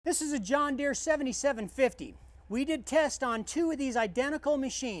This is a John Deere 7750. We did tests on two of these identical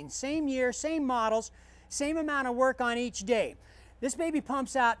machines, same year, same models, same amount of work on each day. This baby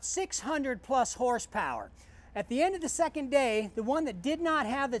pumps out 600 plus horsepower. At the end of the second day, the one that did not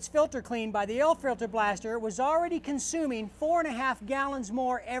have its filter cleaned by the air filter blaster was already consuming 4.5 gallons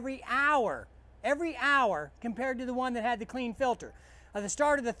more every hour compared to the one that had the clean filter. At the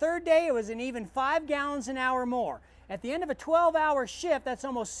start of the third day, it was an even 5 gallons an hour more. At the end of a 12-hour shift, that's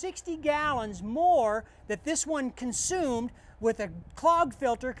almost 60 gallons more that this one consumed with a clogged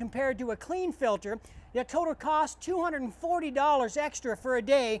filter compared to a clean filter. That total cost $240 extra for a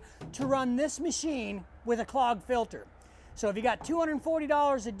day to run this machine with a clogged filter. So if you got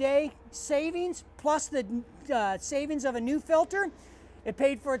 $240 a day savings plus the savings of a new filter, it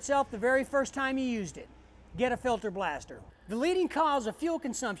paid for itself the very first time you used it. Get a filter blaster. The leading cause of fuel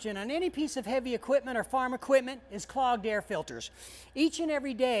consumption on any piece of heavy equipment or farm equipment is clogged air filters. Each and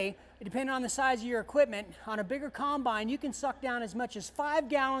every day, depending on the size of your equipment, on a bigger combine, you can suck down as much as 5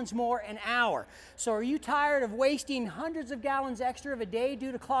 gallons more an hour. So are you tired of wasting hundreds of gallons extra of a day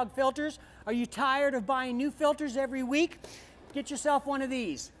due to clogged filters? Are you tired of buying new filters every week? Get yourself one of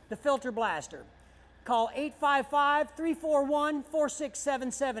these, the Filter Blaster. Call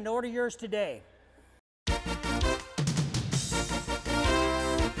 855-341-4677 to order yours today.